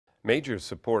Major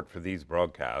support for these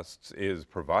broadcasts is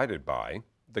provided by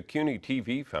the CUNY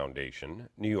TV Foundation,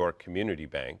 New York Community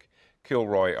Bank,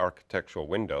 Kilroy Architectural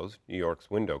Windows, New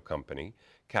York's window company,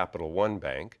 Capital One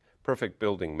Bank, Perfect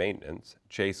Building Maintenance,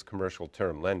 Chase Commercial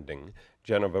Term Lending,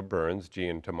 Geneva Burns,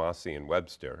 Gian Tomasi and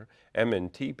Webster,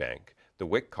 M&T Bank, the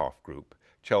Wickoff Group,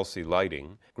 Chelsea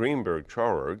Lighting, Greenberg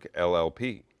Traurig,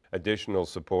 LLP. Additional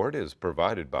support is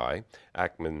provided by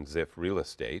Ackman Ziff Real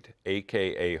Estate,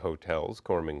 AKA Hotels,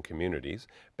 Corman Communities,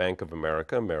 Bank of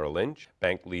America, Merrill Lynch,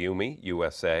 Bank Leumi,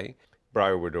 USA,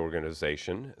 Briarwood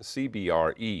Organization,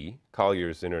 CBRE,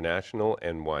 Colliers International,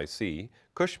 NYC,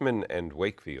 Cushman &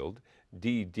 Wakefield,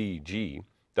 DDG,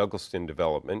 Douglaston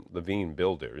Development, Levine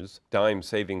Builders, Dime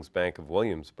Savings Bank of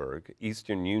Williamsburg,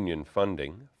 Eastern Union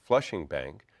Funding, Flushing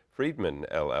Bank, Friedman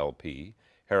LLP,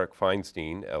 Herrick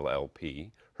Feinstein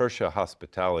LLP, Hersha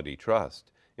Hospitality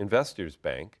Trust, Investors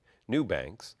Bank, New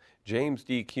Banks, James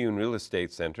D. Kuhn Real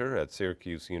Estate Center at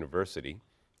Syracuse University,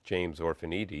 James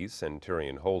Orphanides,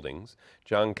 Centurion Holdings,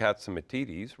 John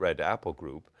Katsimatidis, Red Apple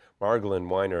Group, Margolin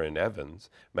Weiner and Evans,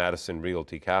 Madison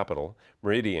Realty Capital,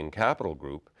 Meridian Capital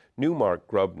Group, Newmark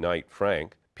Grubb Knight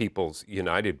Frank, People's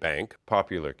United Bank,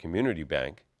 Popular Community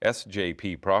Bank,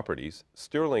 SJP Properties,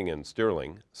 Sterling &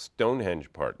 Sterling,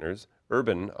 Stonehenge Partners,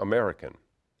 Urban American,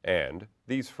 and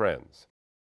these friends.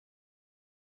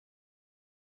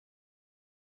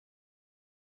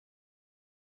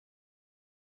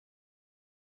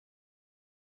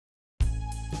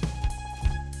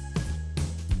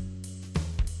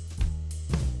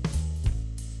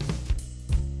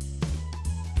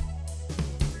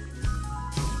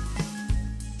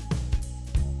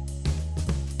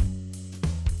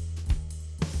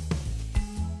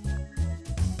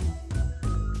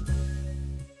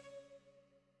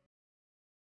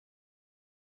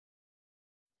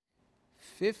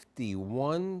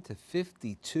 $51 to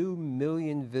 52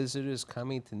 million visitors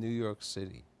coming to New York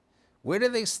City. Where do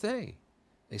they stay?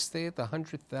 They stay at the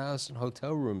 100,000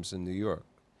 hotel rooms in New York.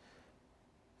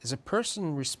 There's a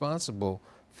person responsible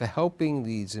for helping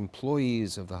these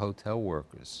employees of the hotel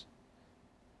workers.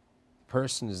 The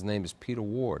person, his name is Peter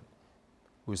Ward,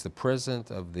 who is the president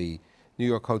of the New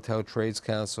York Hotel Trades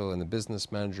Council and the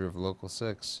business manager of Local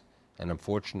 6. And I'm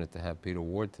fortunate to have Peter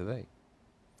Ward today.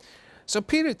 So,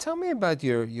 Peter, tell me about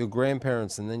your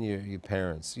grandparents and then your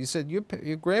parents. You said your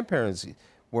grandparents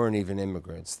weren't even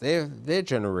immigrants. Their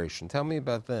generation. Tell me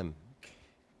about them.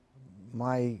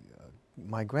 My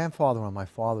grandfather on my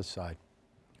father's side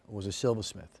was a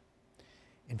silversmith.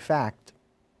 In fact,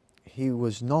 he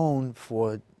was known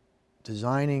for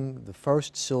designing the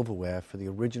first silverware for the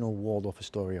original Waldorf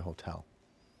Astoria Hotel.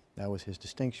 That was his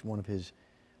distinction, one of his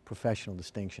professional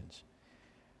distinctions.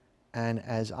 And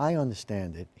as I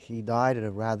understand it, he died at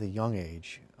a rather young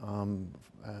age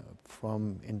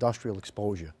from industrial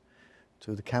exposure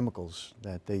to the chemicals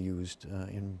that they used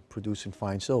in producing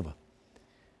fine silver.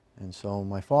 And so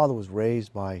my father was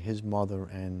raised by his mother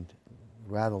and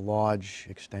rather large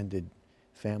extended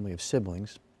family of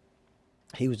siblings.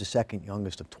 He was the second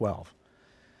youngest of 12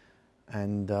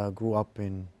 and grew up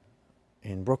in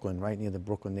Brooklyn, right near the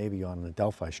Brooklyn Navy Yard on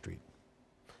Adelphi Street.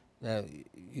 Now,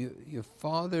 your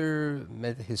father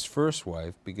met his first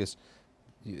wife because,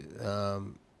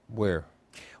 where?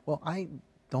 Well, I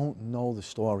don't know the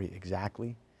story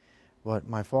exactly, but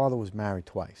my father was married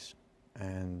twice,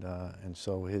 and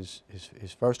so his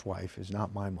first wife is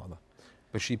not my mother.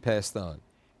 But she passed on.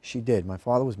 She did. My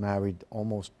father was married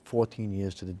almost 14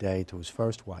 years to the day to his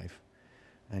first wife,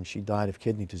 and she died of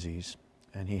kidney disease,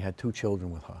 and he had 2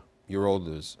 children with her. Your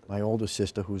oldest? My older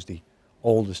sister, who's the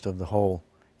oldest of the whole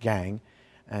gang,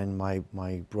 and my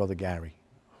brother Gary,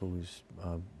 who's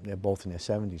they're both in their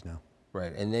 70s now.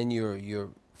 Right, and then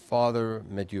your father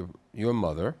met your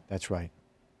mother. That's right.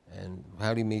 And how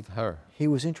did he meet her? He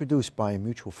was introduced by a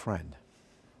mutual friend.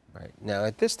 Right. Now,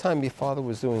 at this time, your father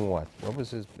was doing what? What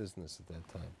was his business at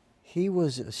that time? He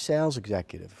was a sales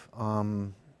executive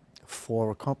for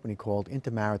a company called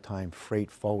Intermaritime Freight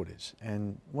Forwarders,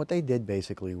 and what they did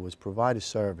basically was provide a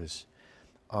service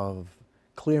of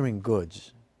clearing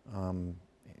goods,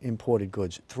 imported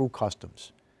goods through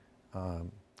customs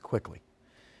quickly.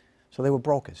 So they were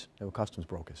brokers. They were customs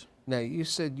brokers. Now, you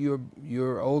said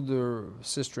your older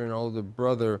sister and older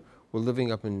brother were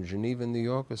living up in Geneva, New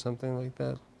York, or something like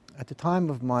that? At the time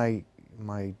of my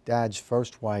dad's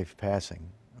first wife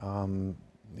passing,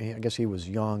 I guess he was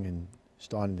young and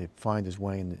starting to find his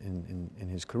way in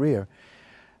his career,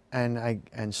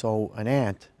 and so an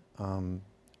aunt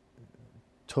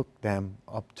took them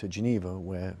up to Geneva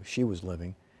where she was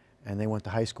living, and they went to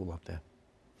high school up there.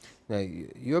 Now,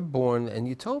 you're born, and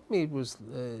you told me it was,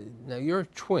 now you're a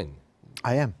twin.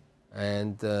 I am.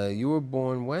 And you were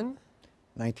born when?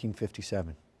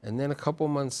 1957. And then a couple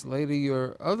months later,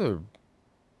 your other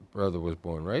brother was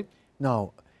born, right?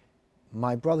 No,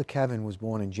 my brother Kevin was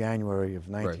born in January of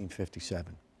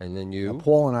 1957. And then you?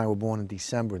 Paul and I were born in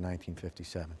December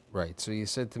 1957. Right. So you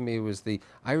said to me it was the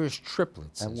Irish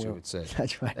triplets, as you would say.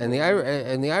 That's right. And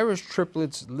the Irish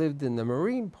triplets lived in the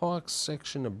Marine Park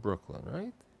section of Brooklyn,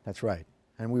 right? That's right.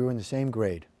 And we were in the same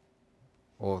grade.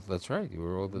 Oh, that's right. You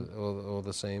were all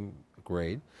the same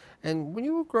grade. And when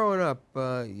you were growing up,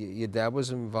 your dad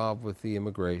was involved with the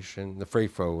immigration, the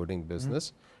freight forwarding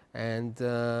business, and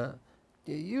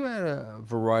you had a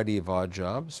variety of odd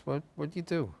jobs. What did you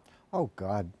do? Oh,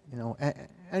 God,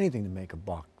 anything to make a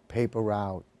buck. Paper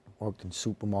route, worked in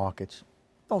supermarkets,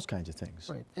 those kinds of things.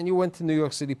 Right. And you went to New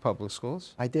York City public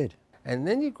schools. I did. And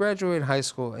then you graduated high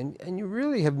school, and you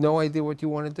really have no idea what you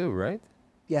want to do, right?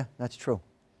 Yeah, that's true.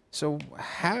 So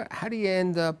how do you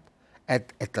end up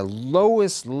at the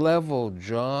lowest level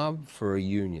job for a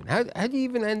union? How do you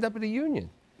even end up at a union?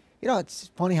 It's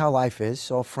funny how life is.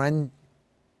 So a friend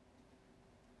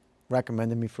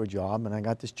recommended me for a job, and I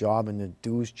got this job in the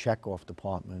dues checkoff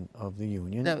department of the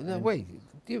union. Now wait,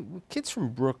 kids from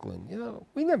Brooklyn,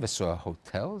 we never saw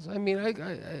hotels. I mean,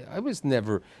 I was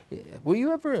never. Were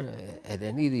you ever at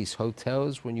any of these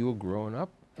hotels when you were growing up?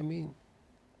 I mean,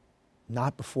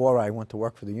 not before I went to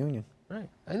work for the union. Right.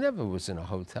 I never was in a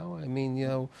hotel. I mean,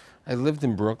 I lived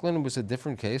in Brooklyn. It was a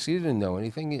different case. You didn't know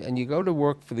anything, and you go to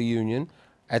work for the union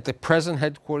at the present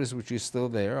headquarters, which is still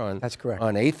there on That's correct.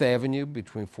 on 8th Avenue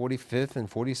between 45th and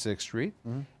 46th Street,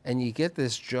 and you get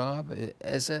this job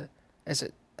as a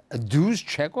dues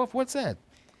checkoff. What's that?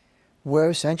 We're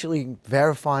essentially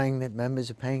verifying that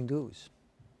members are paying dues.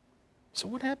 So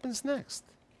what happens next?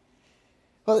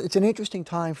 Well, it's an interesting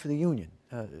time for the union.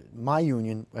 My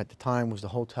union at the time was the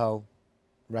Hotel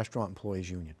Restaurant Employees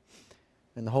Union.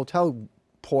 And the hotel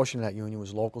portion of that union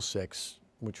was Local 6,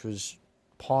 which was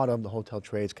part of the Hotel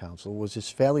Trades Council. It was this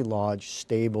fairly large,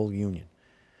 stable union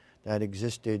that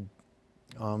existed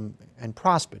and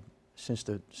prospered since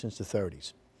the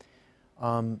 30s.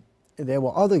 There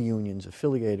were other unions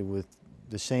affiliated with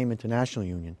the same international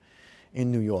union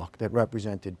in New York that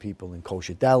represented people in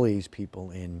kosher delis,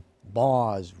 people in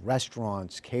bars,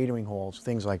 restaurants, catering halls,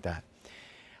 things like that.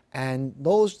 And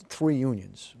those three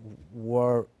unions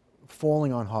were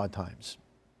falling on hard times.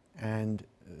 And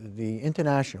the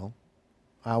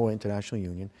our international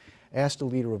union, asked the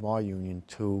leader of our union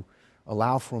to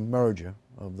allow for a merger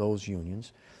of those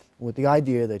unions with the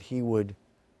idea that he would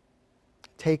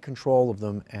take control of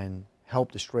them and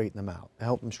help to straighten them out.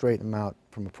 Help them straighten them out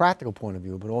from a practical point of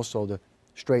view, but also to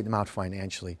straighten them out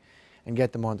financially and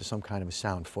get them onto some kind of a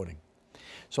sound footing.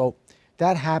 So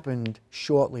that happened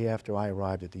shortly after I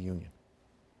arrived at the union.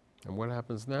 And what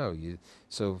happens now?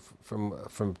 So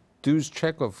from dues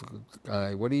checkoff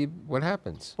guy, what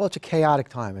happens? Well, it's a chaotic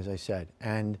time, as I said,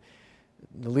 and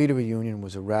the leader of the union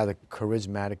was a rather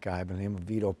charismatic guy by the name of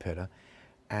Vito Pitta,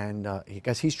 and I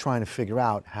guess he's trying to figure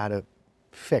out how to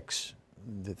fix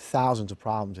the thousands of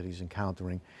problems that he's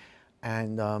encountering,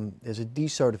 and there's a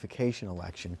decertification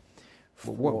election.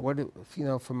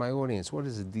 For my audience, what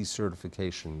does a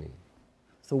decertification mean?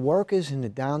 The workers in the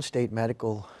Downstate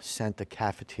Medical Center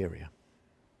cafeteria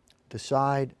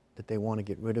decide that they want to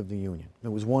get rid of the union. It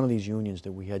was one of these unions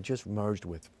that we had just merged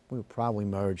with. We were probably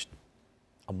merged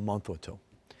a month or two.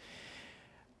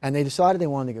 And they decided they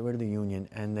wanted to get rid of the union,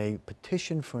 and they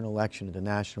petitioned for an election to the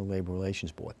National Labor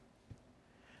Relations Board.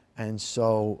 And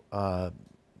so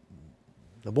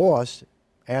the boss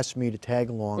asked me to tag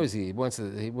along. What is he? He wants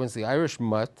the Irish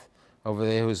mutt over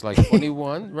there who's like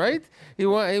 21, right? He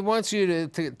wants you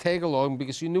to tag along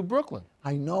because you knew Brooklyn.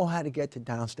 I know how to get to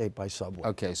Downstate by subway.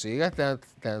 Okay, so you got down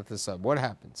to the sub. What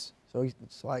happens?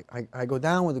 So I go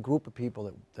down with a group of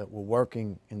people that were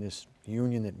working in this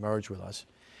union that merged with us,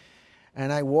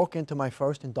 and I walk into my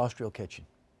first industrial kitchen.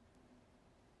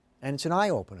 And it's an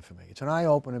eye-opener for me. It's an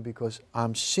eye-opener because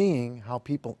I'm seeing how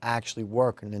people actually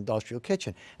work in an industrial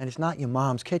kitchen. And it's not your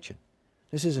mom's kitchen.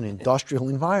 This is an industrial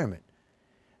environment.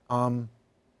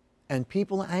 And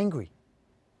people are angry.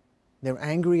 They're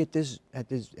angry at these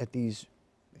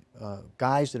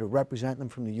guys that are representing them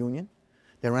from the union.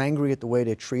 They're angry at the way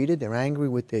they're treated. They're angry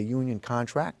with their union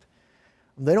contract.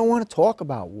 They don't want to talk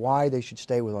about why they should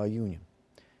stay with our union.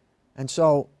 And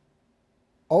so,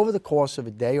 over the course of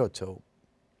a day or two,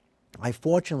 I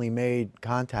fortunately made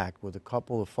contact with a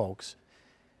couple of folks.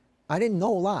 I didn't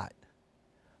know a lot,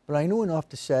 but I knew enough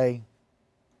to say,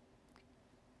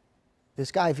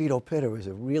 this guy Vito Pitta is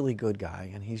a really good guy,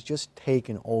 and he's just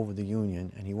taken over the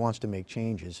union, and he wants to make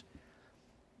changes,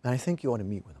 and I think you ought to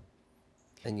meet with him.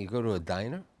 And you go to a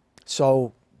diner?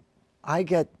 So I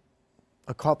get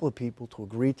a couple of people to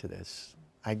agree to this.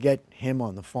 I get him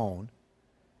on the phone,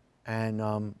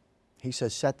 and he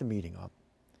says, set the meeting up.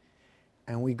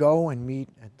 And we go and meet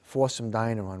at the Foursome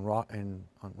Diner on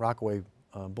Rockaway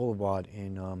Boulevard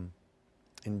in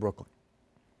Brooklyn.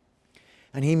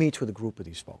 And he meets with a group of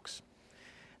these folks.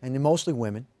 And they're mostly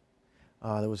women.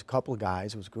 There was a couple of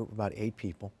guys. It was a group of about 8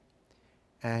 people.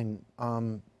 And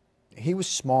he was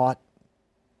smart.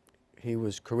 He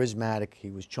was charismatic. He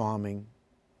was charming.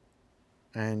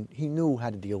 And he knew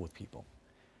how to deal with people.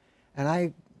 And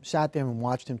I sat there and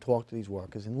watched him talk to these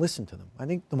workers and listen to them. I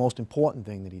think the most important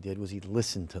thing that he did was he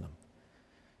listened to them.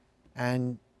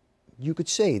 And you could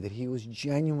see that he was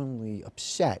genuinely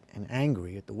upset and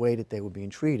angry at the way that they were being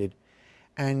treated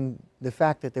and the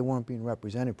fact that they weren't being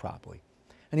represented properly.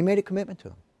 And he made a commitment to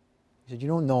them. He said, you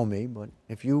don't know me, but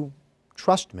if you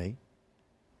trust me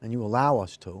and you allow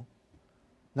us to,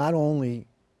 not only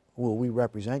will we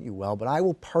represent you well, but I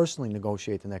will personally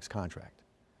negotiate the next contract.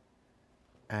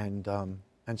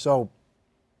 And so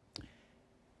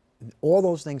all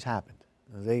those things happened.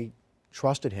 They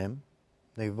trusted him.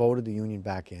 They voted the union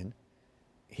back in.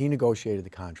 He negotiated the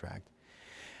contract.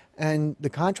 And the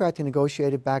contract he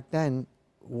negotiated back then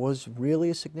was really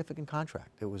a significant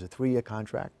contract. It was a 3-year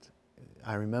contract.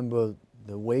 I remember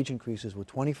the wage increases were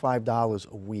 $25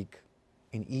 a week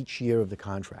in each year of the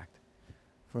contract.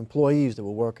 For employees that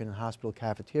were working in hospital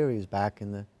cafeterias back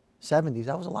in the 70s,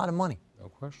 that was a lot of money. No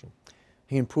question.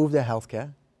 He improved their health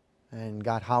care and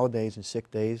got holidays and sick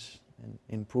days and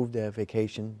improved their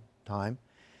vacation time.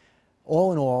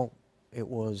 All in all, it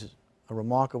was a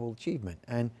remarkable achievement,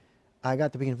 and I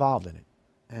got to be involved in it.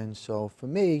 And so for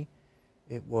me,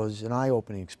 it was an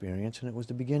eye-opening experience, and it was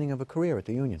the beginning of a career at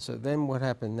the union. So then what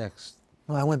happened next?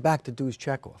 Well, I went back to do his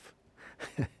checkoff.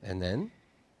 And then?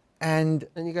 And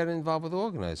Then you got involved with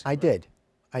organizing. I did.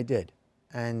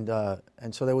 And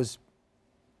so there was,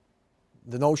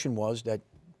 the notion was that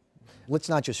let's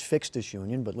not just fix this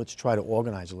union, but let's try to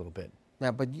organize a little bit.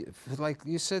 Now, but like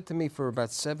you said to me, for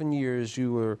about 7 years,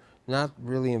 you were not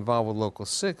really involved with Local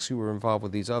 6. You were involved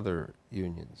with these other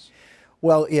unions.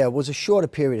 Well, yeah, it was a shorter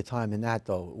period of time than that,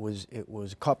 though. It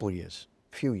was a couple of years,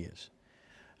 a few years.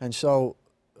 And so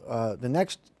the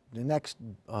next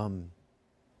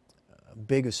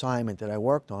big assignment that I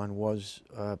worked on was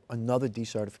another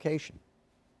decertification.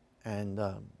 And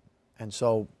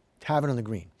so Tavern on the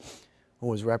Green, who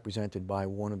was represented by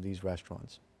one of these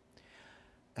restaurants.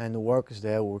 And the workers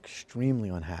there were extremely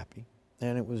unhappy.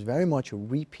 And it was very much a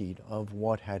repeat of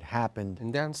what had happened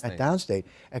In Downstate. at Downstate,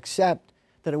 except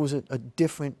that it was a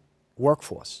different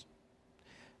workforce.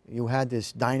 You had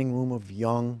this dining room of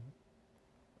young,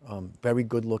 very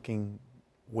good-looking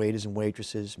waiters and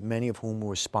waitresses, many of whom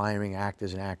were aspiring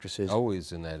actors and actresses.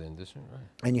 Always in that industry, right?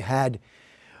 And you had,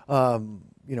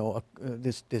 you know,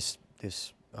 this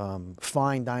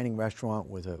fine dining restaurant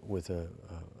with a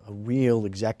real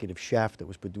executive chef that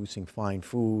was producing fine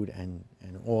food and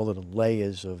all of the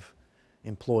layers of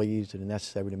employees that are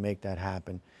necessary to make that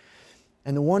happen.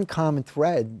 And the one common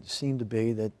thread seemed to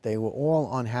be that they were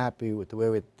all unhappy with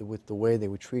the way they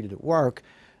were treated at work,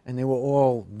 and they were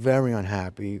all very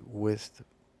unhappy with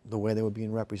the way they were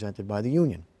being represented by the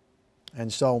union.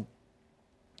 And so,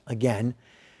 again,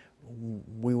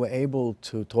 we were able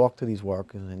to talk to these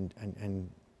workers and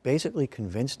basically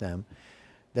convince them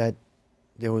that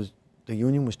the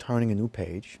union was turning a new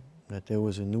page, that there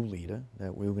was a new leader,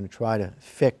 that we were going to try to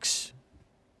fix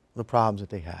the problems that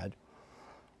they had.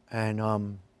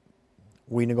 And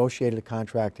we negotiated a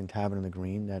contract in Tavern on the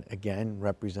Green that, again,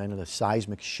 represented a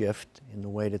seismic shift in the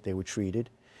way that they were treated.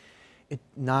 It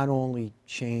not only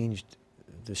changed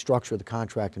the structure of the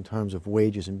contract in terms of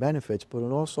wages and benefits, but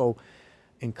it also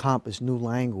encompassed new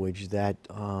language that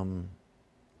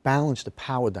balanced the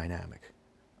power dynamic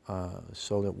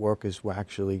so that workers were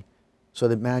actually, so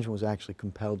that management was actually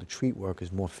compelled to treat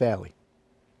workers more fairly.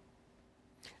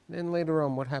 Then later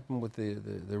on, what happened with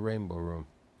the Rainbow Room?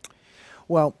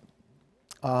 Well,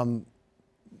 a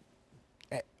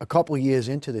couple of years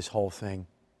into this whole thing,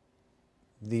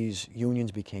 these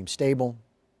unions became stable,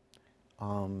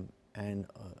 and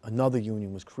another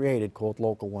union was created called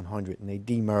Local 100, and they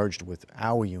demerged with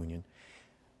our union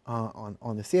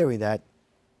on the theory that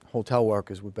hotel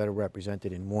workers were better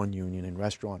represented in one union and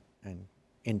restaurant and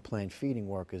in-plant feeding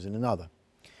workers in another.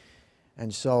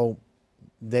 And so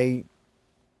they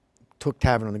took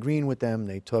Tavern on the Green with them,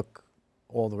 they took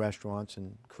all the restaurants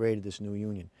and created this new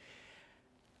union.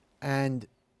 And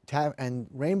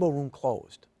Rainbow Room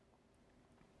closed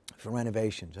for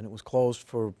renovations, and it was closed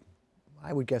for,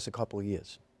 I would guess, a couple of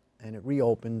years. And it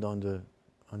reopened under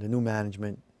new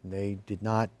management. They did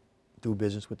not do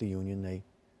business with the union. They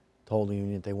told the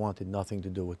union that they wanted nothing to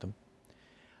do with them.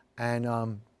 And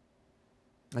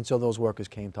so those workers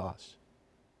came to us.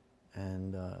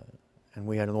 And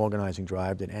we had an organizing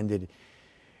drive that ended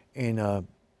in a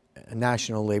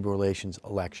national labor relations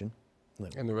election.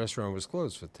 And the restaurant was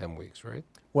closed for 10 weeks, right?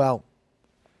 Well,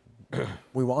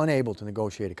 we were unable to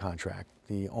negotiate a contract.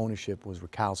 The ownership was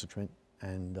recalcitrant,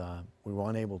 and we were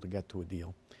unable to get to a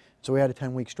deal. So we had a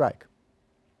 10-week strike.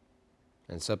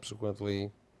 And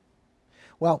subsequently,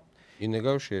 well, you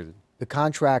negotiated. The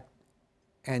contract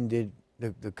ended,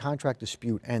 the contract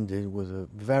dispute ended with a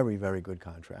very, very good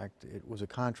contract. It was a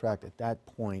contract at that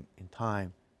point in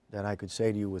time that I could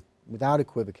say to you without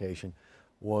equivocation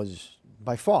was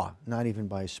by far, not even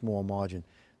by a small margin,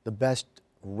 the best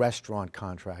restaurant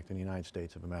contract in the United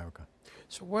States of America.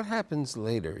 So what happens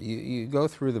later? You go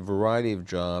through the variety of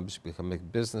jobs, you become a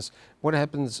business. What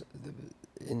happens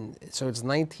so it's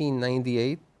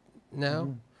 1998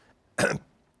 now? Mm-hmm.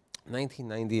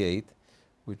 1998,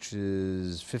 which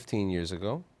is 15 years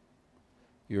ago.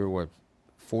 You're what,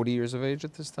 40 years of age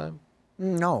at this time?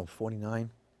 No, 49.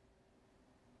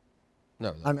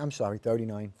 No. I'm sorry,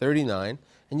 39. 39,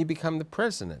 and you become the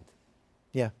president.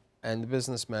 Yeah. And the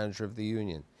business manager of the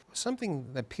union. Something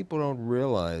that people don't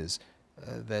realize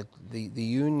that the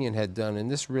union had done, and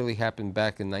this really happened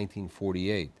back in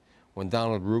 1948 when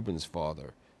Donald Rubin's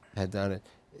father had done it.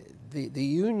 The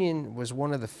union was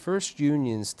one of the first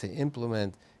unions to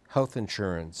implement health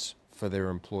insurance for their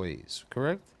employees,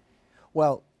 correct?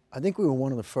 Well, I think we were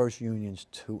one of the first unions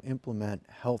to implement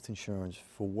health insurance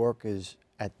for workers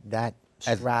at that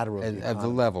strata of the economy. Of the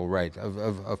level, right,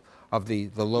 of the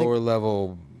lower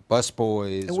level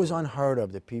busboys. It was unheard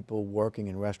of that people working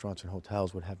in restaurants and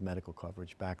hotels would have medical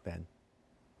coverage back then.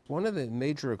 One of the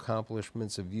major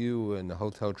accomplishments of you and the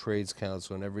Hotel Trades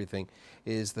Council and everything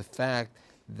is the fact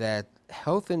that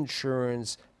health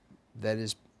insurance that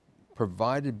is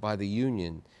provided by the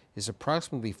union is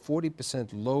approximately 40%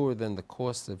 lower than the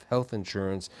cost of health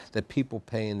insurance that people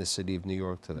pay in the city of New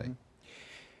York today.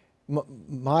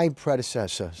 Mm-hmm. My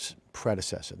predecessor,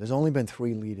 there's only been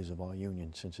 3 leaders of our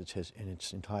union since in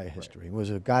its entire history. Right. It was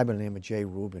a guy by the name of J.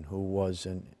 Rubin, who was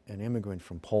an immigrant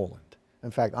from Poland.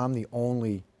 In fact, I'm the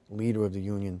only leader of the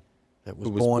union that was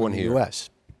born in the U.S.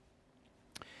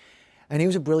 And he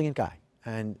was a brilliant guy.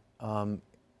 And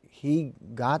he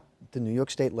got the New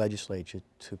York State Legislature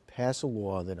to pass a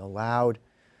law that allowed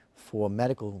for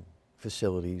medical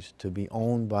facilities to be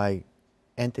owned by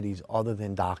entities other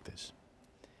than doctors.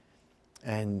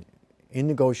 And in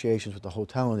negotiations with the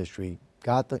hotel industry,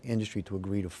 got the industry to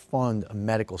agree to fund a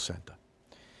medical center.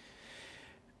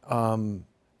 And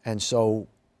so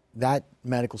that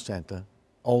medical center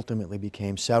ultimately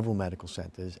became several medical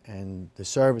centers, and the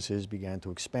services began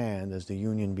to expand as the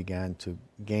union began to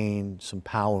gain some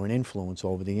power and influence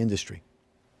over the industry.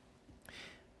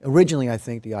 Originally, I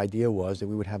think the idea was that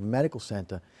we would have a medical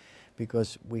center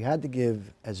because we had to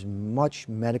give as much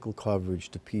medical coverage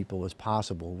to people as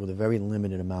possible with a very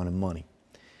limited amount of money.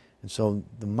 And so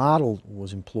the model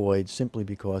was employed simply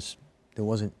because there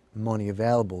wasn't money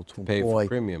available to employ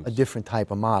a different type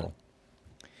of model.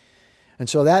 And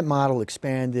so that model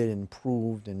expanded and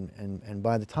improved, and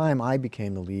by the time I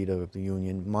became the leader of the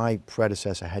union, my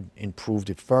predecessor had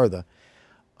improved it further.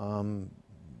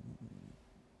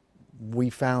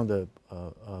 We found a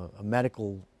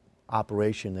medical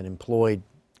operation that employed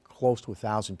close to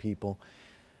 1,000 people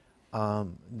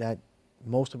that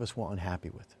most of us were unhappy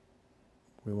with.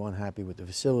 We were unhappy with the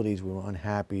facilities, we were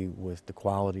unhappy with the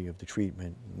quality of the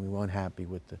treatment, we were unhappy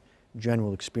with the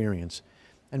general experience.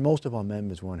 And most of our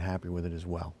members were unhappy with it as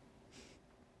well.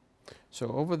 So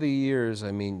over the years,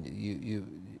 I mean,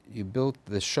 you built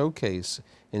the Showcase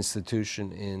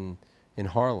institution in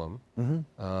Harlem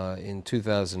in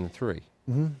 2003.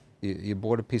 Mm-hmm. You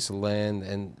bought a piece of land,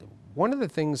 and one of the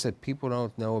things that people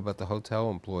don't know about the hotel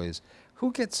employees,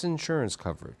 who gets insurance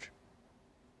coverage?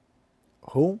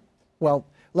 Who? Well,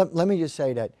 let me just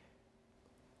say that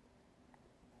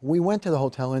we went to the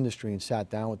hotel industry and sat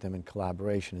down with them in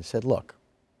collaboration and said, look,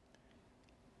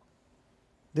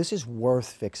 this is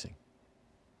worth fixing.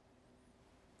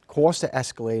 Costs are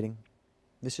escalating.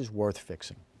 This is worth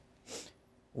fixing.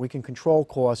 We can control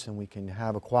costs and we can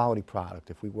have a quality product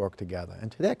if we work together.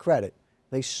 And to their credit,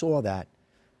 they saw that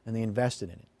and they invested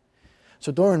in it.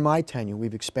 So during my tenure,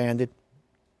 we've expanded,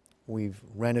 we've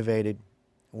renovated,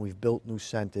 we've built new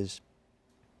centers.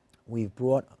 We've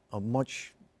brought a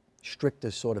much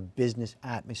stricter sort of business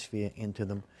atmosphere into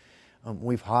them.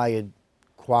 We've hired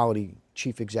quality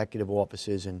chief executive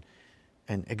officers and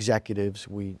executives.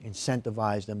 We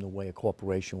incentivize them the way a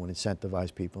corporation would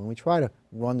incentivize people. And we try to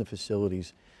run the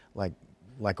facilities like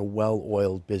like a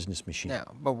well-oiled business machine.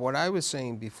 Now, but what I was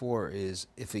saying before is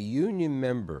if a union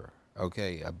member,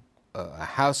 okay, a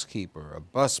housekeeper, a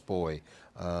busboy,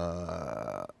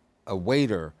 a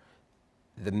waiter,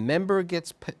 the member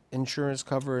gets insurance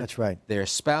coverage. That's right. Their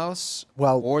spouse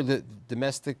Well, or the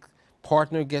domestic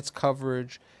partner gets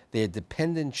coverage. Their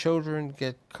dependent children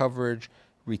get coverage.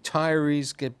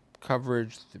 Retirees get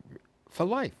coverage for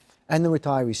life. and the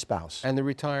retiree spouse. And the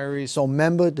retirees. So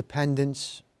member,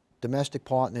 dependents, domestic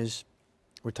partners,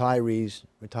 retirees,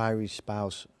 retiree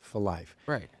spouse for life.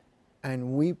 Right.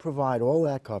 And we provide all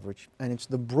that coverage, and it's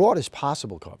the broadest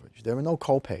possible coverage. There are no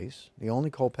co-pays. The only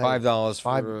co-pay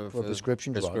 $5 for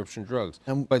prescription drugs. prescription drugs.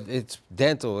 And- But it's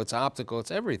dental, it's optical,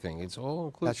 it's everything. It's all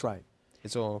inclusive. That's right.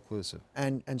 It's all inclusive.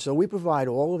 And so we provide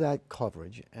all of that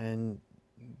coverage, and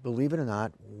believe it or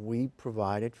not, we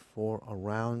provide it for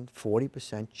around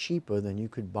 40% cheaper than you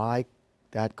could buy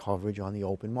that coverage on the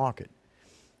open market.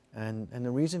 And the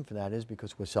reason for that is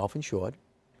because we're self-insured,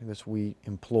 because we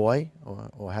employ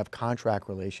or have contract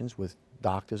relations with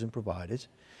doctors and providers,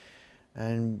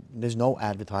 and there's no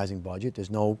advertising budget, there's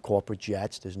no corporate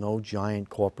jets, there's no giant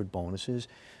corporate bonuses.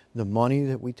 The money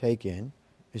that we take in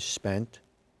is spent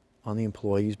on the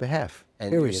employee's behalf.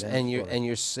 And period.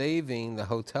 you're saving the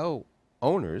hotel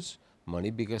owners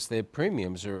money because their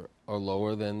premiums are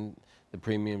lower than the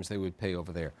premiums they would pay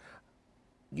over there.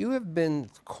 You have been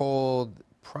called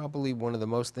probably one of the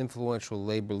most influential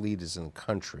labor leaders in the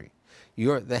country.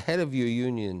 You're the head of your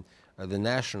union, the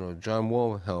National, John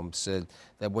Wilhelm, said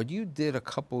that what you did a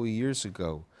couple of years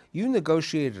ago, you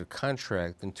negotiated a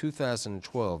contract in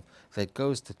 2012 that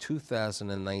goes to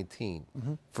 2019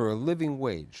 for a living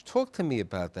wage. Talk to me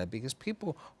about that, because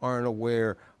people aren't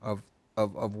aware of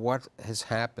what has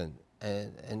happened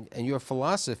and your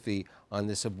philosophy on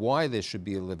this, of why there should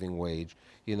be a living wage.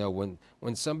 You know,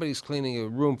 when somebody's cleaning a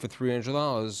room for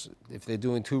 $300, if they're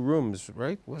doing 2 rooms,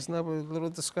 right? Wasn't that a little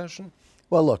discussion?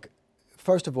 Well, look,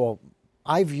 first of all,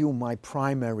 I view my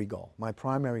primary goal, my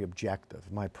primary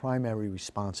objective, my primary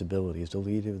responsibility as the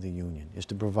leader of the union is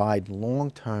to provide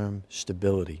long-term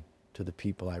stability to the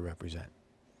people I represent.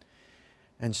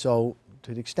 And so,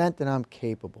 to the extent that I'm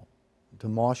capable to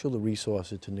marshal the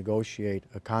resources to negotiate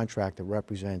a contract that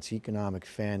represents economic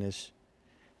fairness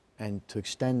and to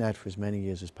extend that for as many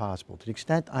years as possible, to the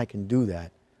extent I can do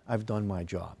that, I've done my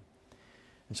job.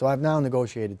 And so I've now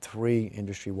negotiated 3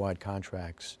 industry-wide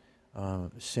contracts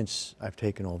since I've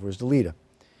taken over as the leader.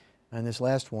 And this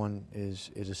last one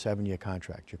is a 7-year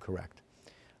contract, you're correct.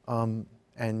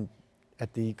 And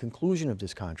at the conclusion of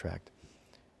this contract,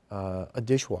 a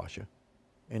dishwasher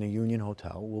in a union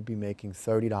hotel will be making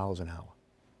 $30 an hour.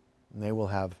 And they will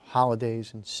have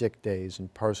holidays and sick days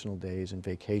and personal days and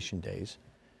vacation days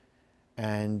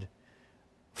and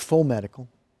full medical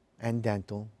and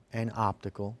dental and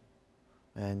optical,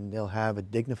 and they'll have a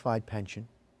dignified pension.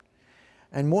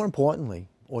 And more importantly,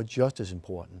 or just as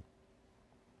important,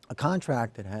 a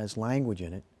contract that has language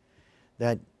in it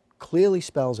that clearly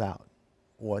spells out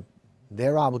what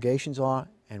their obligations are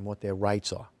and what their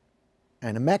rights are,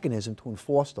 and a mechanism to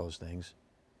enforce those things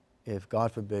if,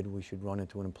 God forbid, we should run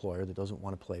into an employer that doesn't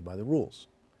want to play by the rules.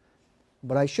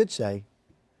 But I should say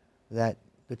that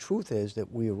the truth is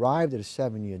that we arrived at a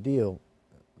 7-year deal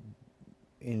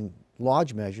in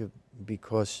large measure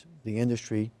because the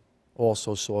industry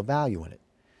also saw value in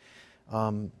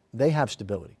it. They have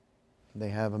stability. They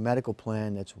have a medical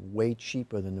plan that's way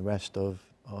cheaper than the rest of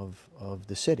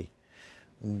the city.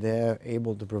 They're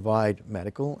able to provide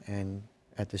medical and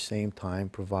at the same time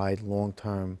provide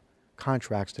long-term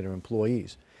contracts to their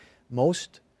employees.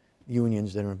 Most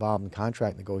unions that are involved in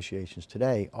contract negotiations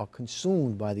today are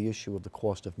consumed by the issue of the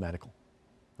cost of medical.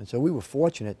 And so we were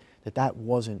fortunate that that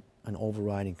wasn't an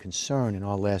overriding concern in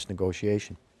our last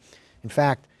negotiation. In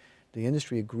fact, the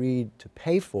industry agreed to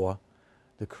pay for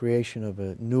the creation of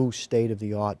a new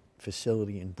state-of-the-art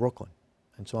facility in Brooklyn.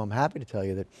 And so I'm happy to tell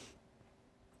you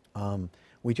that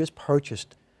we just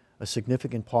purchased a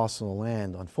significant parcel of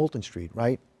land on Fulton Street,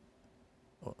 right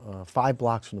 5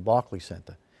 blocks from the Barclays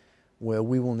Center, where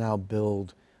we will now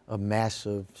build a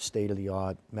massive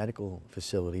state-of-the-art medical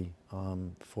facility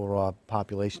for our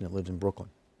population that lives in Brooklyn.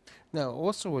 Now,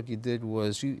 also what you did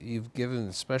was you've given,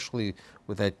 especially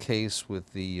with that case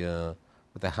with the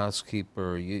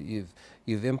housekeeper,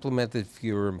 you've implemented for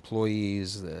your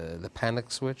employees the panic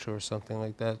switch or something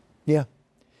like that? Yeah.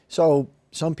 So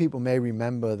some people may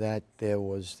remember that there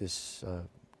was this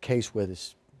case where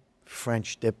this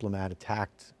French diplomat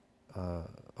attacked a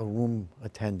room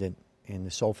attendant in the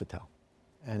Sofitel,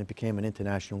 and it became an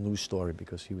international news story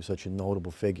because he was such a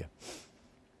notable figure.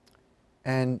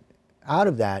 And out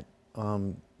of that,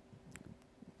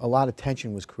 a lot of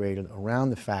tension was created around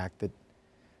the fact that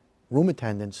room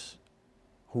attendants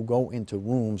who go into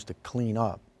rooms to clean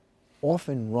up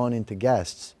often run into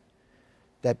guests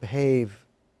that behave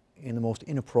in the most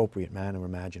inappropriate manner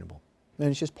imaginable. And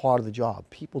it's just part of the job.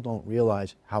 People don't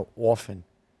realize how often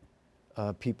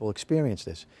people experience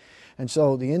this. And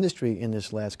so the industry in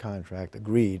this last contract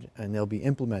agreed, and they'll be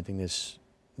implementing this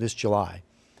July,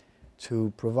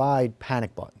 to provide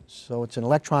panic buttons. So it's an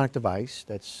electronic device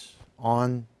that's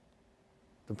on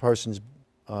the person's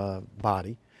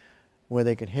body where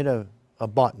they can hit a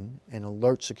button and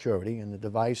alert security, and the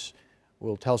device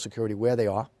will tell security where they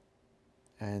are,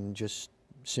 and just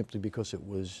simply because it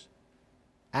was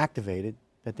activated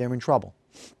that they're in trouble.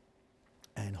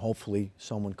 And hopefully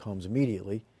someone comes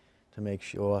immediately to make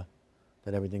sure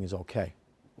that everything is okay.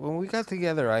 When we got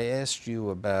together, I asked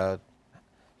you about,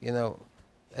 you know,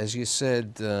 as you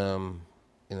said, you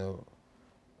know,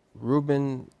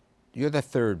 Ruben, you're the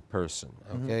third person,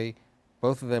 okay?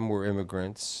 Both of them were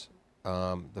immigrants.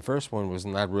 The first one was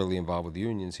not really involved with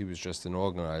unions. He was just an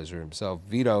organizer himself.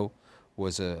 Vito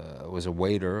was a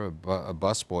waiter, a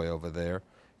busboy over there.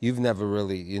 You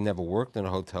never worked in a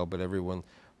hotel, but everyone,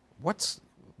 what's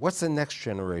the next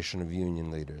generation of union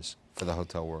leaders for the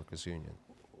Hotel Workers Union?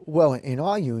 Well, in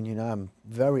our union, I'm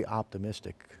very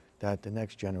optimistic that the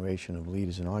next generation of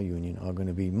leaders in our union are going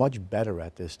to be much better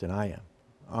at this than I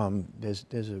am. There's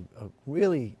a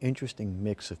really interesting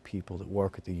mix of people that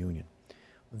work at the union.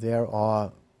 There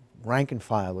are rank and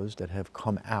filers that have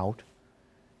come out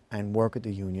and work at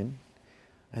the union,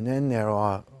 and then there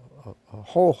are a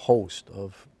whole host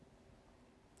of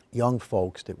young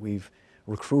folks that we've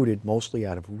recruited mostly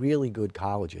out of really good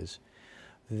colleges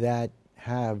that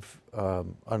have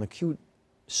an acute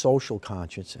social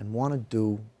conscience and want to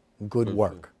do good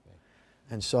work.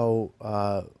 And so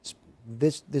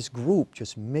this group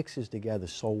just mixes together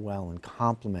so well and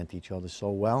complement each other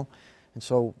so well. And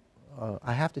so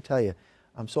I have to tell you,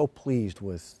 I'm so pleased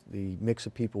with the mix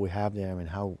of people we have there and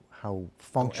how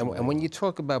functional. And when you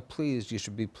talk about pleased, you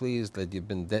should be pleased that you've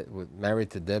been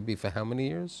married to Debbie for how many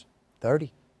years?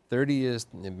 30. 30 years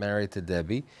married to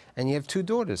Debbie, and you have 2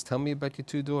 daughters. Tell me about your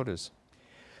 2 daughters.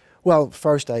 Well,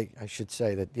 first I should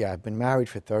say that, yeah, I've been married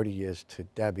for 30 years to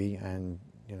Debbie, and,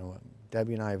 you know,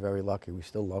 Debbie and I are very lucky. We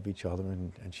still love each other,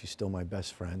 and she's still my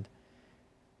best friend.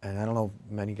 And I don't know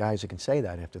many guys that can say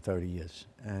that after 30 years.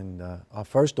 And our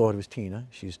first daughter was Tina.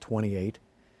 She's 28,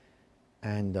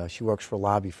 and she works for a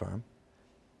lobby firm.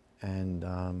 And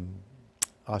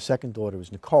our second daughter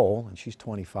was Nicole, and she's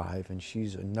 25, and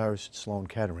she's a nurse at Sloan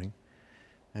Kettering,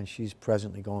 and she's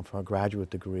presently going for a graduate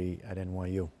degree at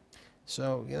NYU.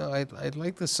 So, you know, I'd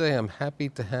like to say I'm happy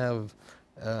to have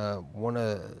one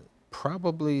of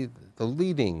probably the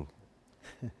leading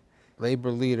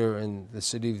labor leader in the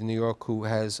city of New York who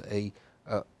has a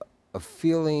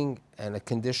feeling and a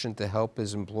condition to help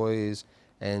his employees.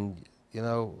 And, you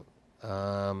know,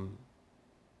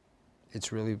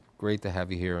 it's really great to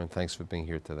have you here, and thanks for being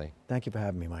here today. Thank you for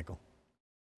having me, Michael.